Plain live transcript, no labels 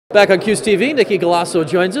Back on Cuse TV, Nicky Galasso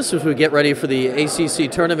joins us as we get ready for the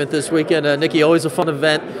ACC tournament this weekend. Nicky, always a fun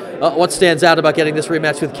event. What stands out about getting this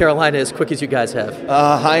rematch with Carolina as quick as you guys have?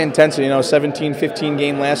 High intensity, 17-15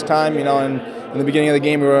 game last time, and in the beginning of the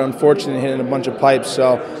game we were unfortunate hitting a bunch of pipes.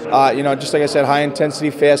 So, just like I said, high intensity,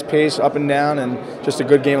 fast pace, up and down, and just a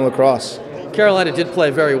good game of lacrosse. Carolina did play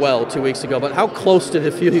very well 2 weeks ago, but how close did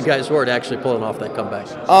it feel you guys were to actually pulling off that comeback?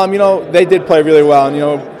 They did play really well,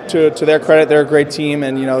 and to their credit, they're a great team,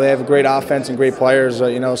 and they have a great offense and great players,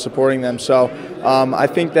 supporting them. So I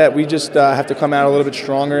think that we just have to come out a little bit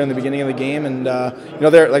stronger in the beginning of the game, and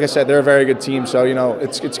they're, like I said, they're a very good team. So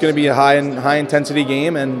it's going to be a high intensity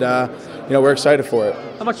game, and we're excited for it.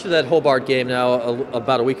 How much did that Hobart game now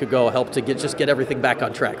about a week ago help to get everything back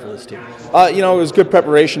on track for this team? It was good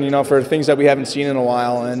preparation, for things that we haven't seen in a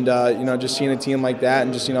while, and just seeing a team like that,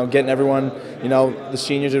 and just getting everyone, the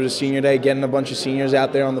seniors, it was a senior day, getting a bunch of seniors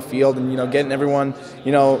out there on the field, and getting everyone,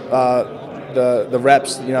 the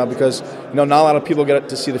reps, because not a lot of people get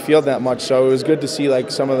to see the field that much. So it was good to see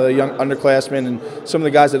some of the young underclassmen and some of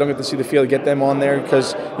the guys that don't get to see the field, get them on there,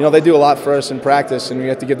 because they do a lot for us in practice, and we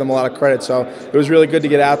have to give them a lot of credit. So it was really good to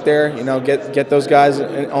get out there, get those guys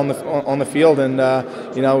on the field, and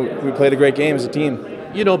we played a great game as a team.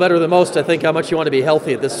 You know better than most, I think, how much you want to be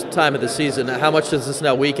healthy at this time of the season. How much does this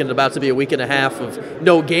now weekend, about to be a week and a half of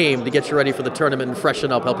no game, to get you ready for the tournament and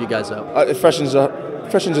freshen up, help you guys out? It freshens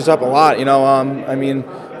us up a lot.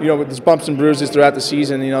 With these bumps and bruises throughout the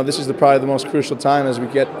season, this is probably the most crucial time as we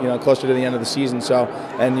get closer to the end of the season. So,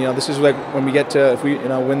 and this is like when we get to, if we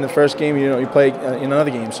win the first game, you play in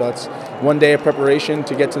another game. So it's one day of preparation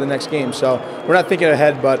to get to the next game. So we're not thinking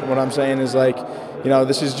ahead, but what I'm saying is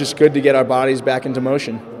this is just good to get our bodies back into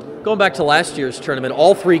motion. Going back to last year's tournament,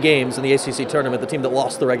 all 3 games in the ACC tournament, the team that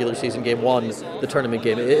lost the regular season game won the tournament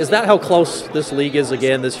game. Is that how close this league is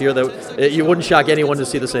again this year, that you wouldn't shock anyone to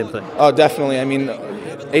see the same thing? Oh, definitely.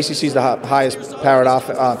 ACC is the highest powered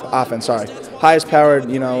offense. Highest powered,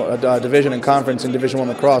 division and conference in Division I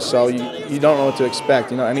lacrosse. So you don't know what to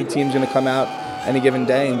expect. Any team's going to come out any given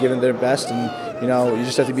day and give it their best, and you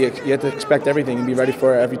just have to expect everything and be ready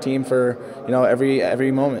for every team for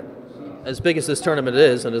every moment. As big as this tournament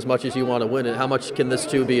is, and as much as you want to win it, how much can this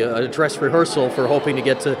too be a dress rehearsal for hoping to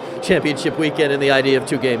get to championship weekend and the idea of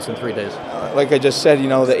 2 games in 3 days? Like I just said,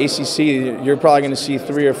 the ACC, you're probably going to see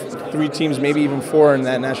 3 teams, maybe even 4 in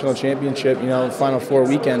that national championship, Final 4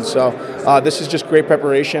 weekend. So this is just great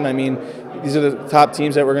preparation. These are the top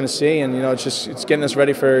teams that we're going to see, and it's getting us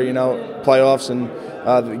ready for playoffs and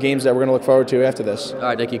the games that we're going to look forward to after this. All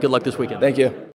right, Nicky, good luck this weekend. Thank you.